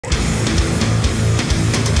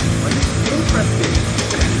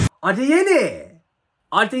Are they in it?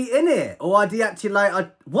 Are they in it? Or are they actually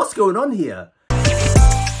like, what's going on here?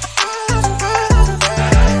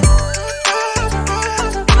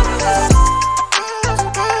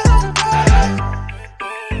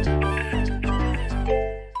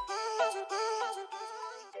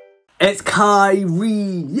 It's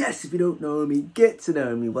Kaireem. Yes, if you don't know me, get to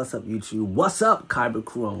know me. What's up, YouTube? What's up,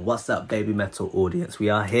 Kaireem? What's up, Babymetal audience?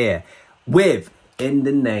 We are here with In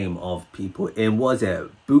the Name of People in,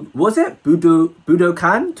 Budokan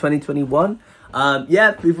 2021?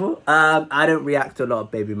 Yeah, people. I don't react to a lot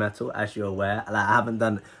of Babymetal, as you're aware. Like, I haven't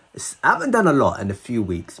done a lot in a few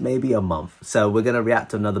weeks, maybe a month. So we're gonna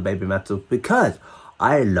react to another Babymetal because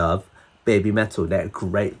I love Babymetal. They're a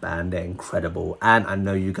great band, they're incredible, and I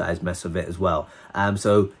know you guys mess with it as well.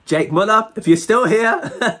 So Jake Muller, if you're still here,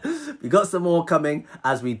 we got some more coming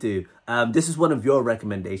as we do. This is one of your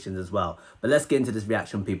recommendations as well. But let's get into this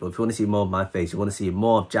reaction, people. If you want to see more of my face, you want to see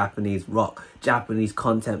more of Japanese rock, Japanese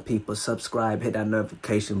content, people, subscribe, hit that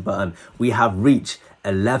notification button. We have reached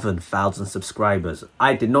 11,000 subscribers.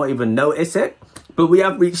 I did not even notice it, but we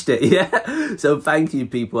have reached it. Yeah, so thank you,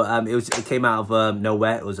 people. It came out of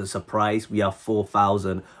nowhere. It was a surprise. We are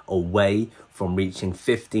 4,000 away from reaching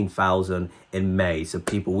 15,000 in May. So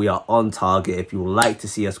people, we are on target. If you would like to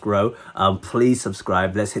see us grow, please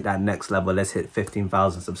subscribe. Let's hit that next level. Let's hit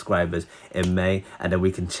 15,000 subscribers in May, and then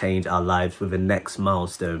we can change our lives with the next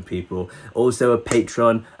milestone, people. Also a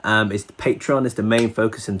Patreon. Patreon is the main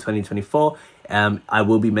focus in 2024. I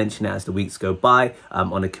will be mentioning it as the weeks go by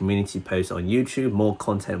on a community post on YouTube. More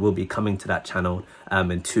content will be coming to that channel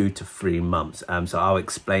in 2 to 3 months. So I'll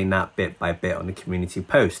explain that bit by bit on the community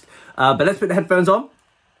post. But let's put the headphones on.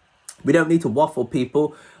 We don't need to waffle,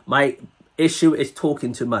 people. My issue is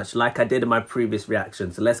talking too much, like I did in my previous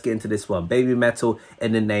reaction. So let's get into this one. Babymetal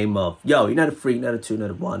in the Name of. Yo, you know the 3, you know the 2, you know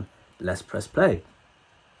the 1. Let's press play.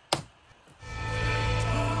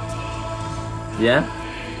 Yeah?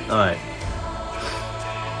 All right.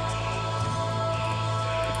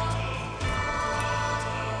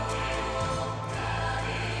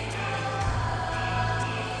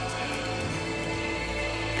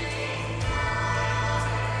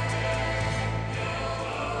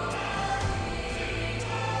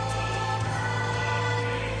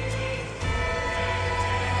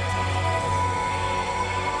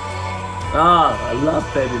 Ah, I love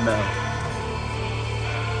Babymetal.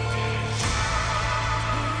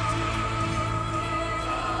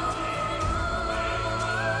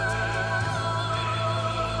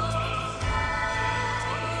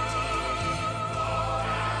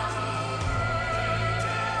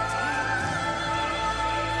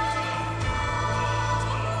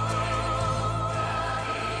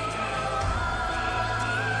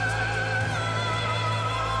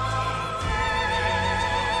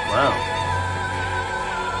 Wow.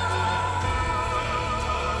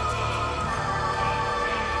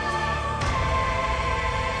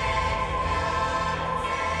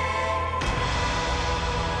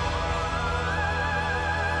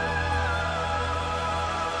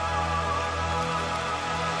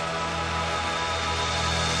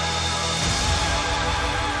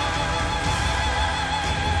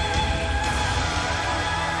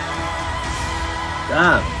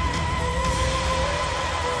 Damn.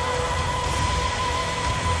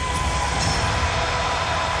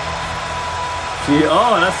 Gee,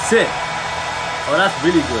 oh, that's sick. Oh, that's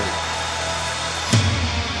really good.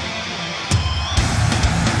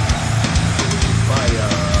 Fire.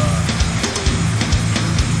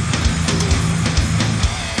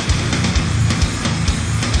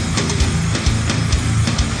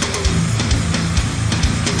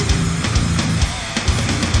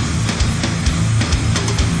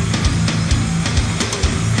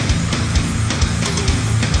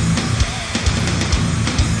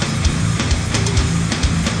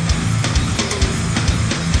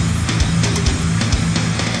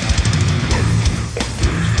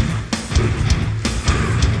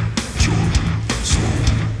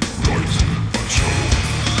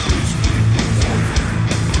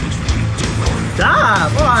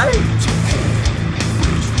 Damn, alright.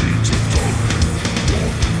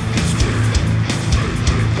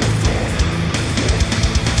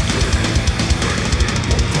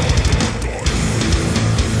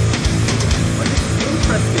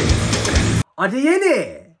 Interesting. Are they in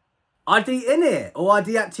it? Are they in it? Or are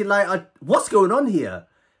they actually like, what's going on here?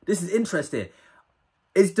 This is interesting.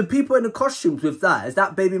 Is the people in the costumes with that? Is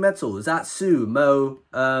that Babymetal? Is that Sue, Mo?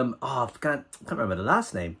 I can't remember the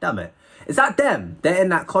last name. Damn it. Is that them? They're in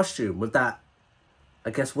that costume with that.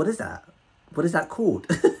 I guess, what is that? What is that called?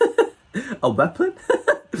 A weapon?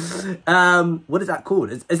 What is that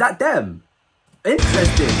called? Is that them?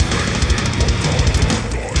 Interesting.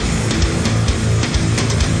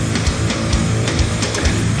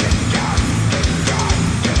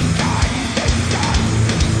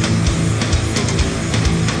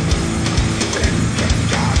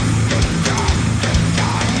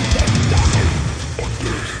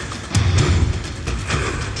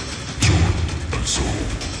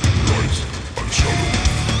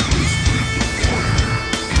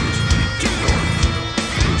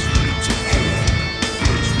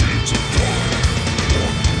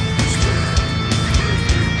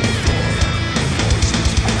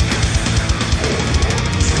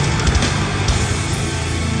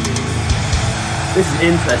 This is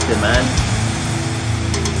interesting, man.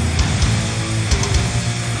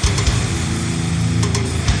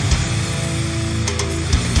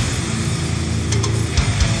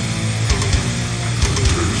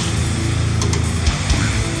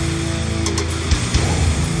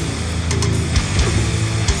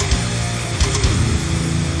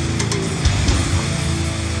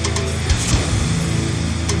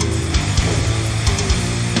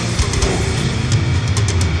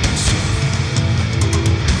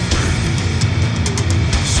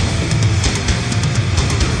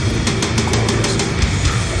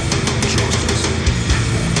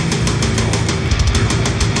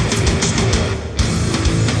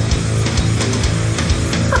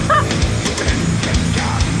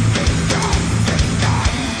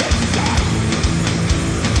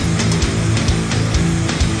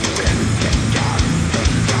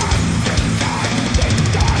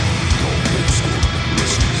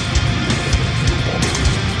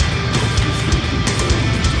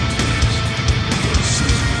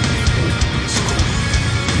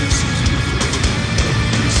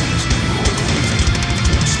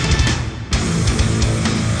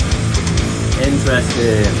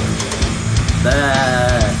 Interesting.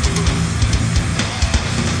 There.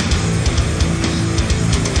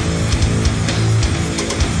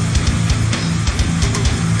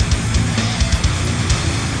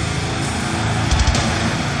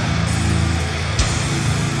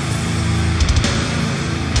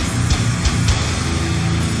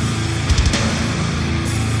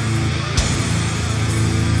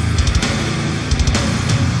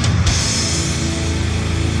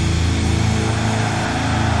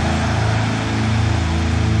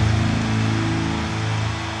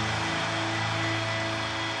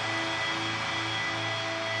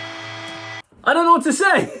 I don't know what to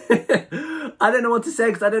say. I don't know what to say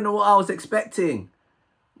because I don't know what I was expecting.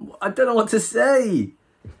 I don't know what to say.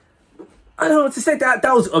 I don't know what to say.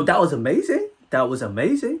 That was amazing. That was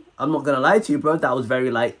amazing. I'm not gonna lie to you, bro. That was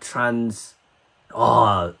very like trance.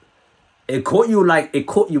 Oh, it caught you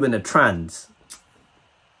in a trance.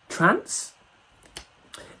 Trance?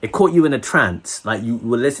 It caught you in a trance. Like you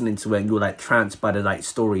were listening to it and you were like tranced by the like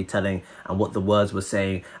storytelling and what the words were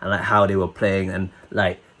saying and like how they were playing and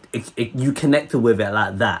like you connected with it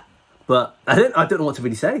like that. But I don't know what to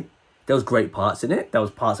really say. There was great parts in it. There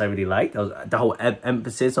was parts I really liked. There was the whole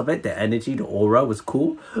emphasis of it, the energy, the aura was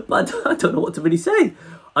cool. But I don't know what to really say.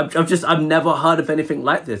 I've never heard of anything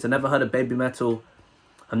like this. I've never heard of Babymetal.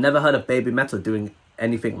 I've never heard of Babymetal doing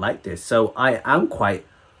anything like this. So I am quite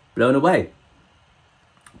blown away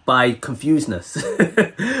by confusedness.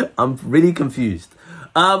 I'm really confused.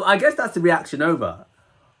 I guess that's the reaction over.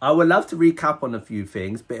 I would love to recap on a few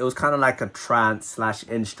things, but it was kind of like a trance /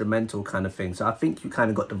 instrumental kind of thing. So I think you kind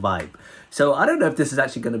of got the vibe. So I don't know if this is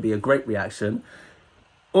actually going to be a great reaction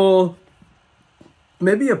or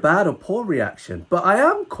maybe a bad or poor reaction. But I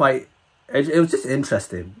am quite... It was just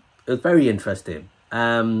interesting. It was very interesting.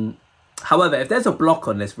 However, if there's a block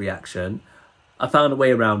on this reaction, I found a way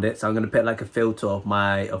around it. So I'm going to put like a filter of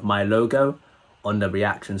my logo on the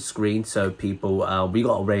reaction screen. So people, we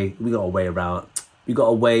got a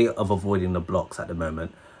way of avoiding the blocks at the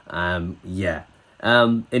moment. Yeah.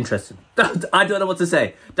 Interesting. I don't know what to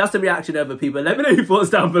say. That's the reaction over, people. Let me know your thoughts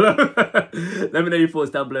down below. Let me know your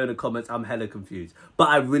thoughts down below in the comments. I'm hella confused. But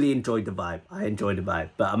I really enjoyed the vibe. I enjoyed the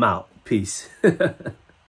vibe. But I'm out. Peace.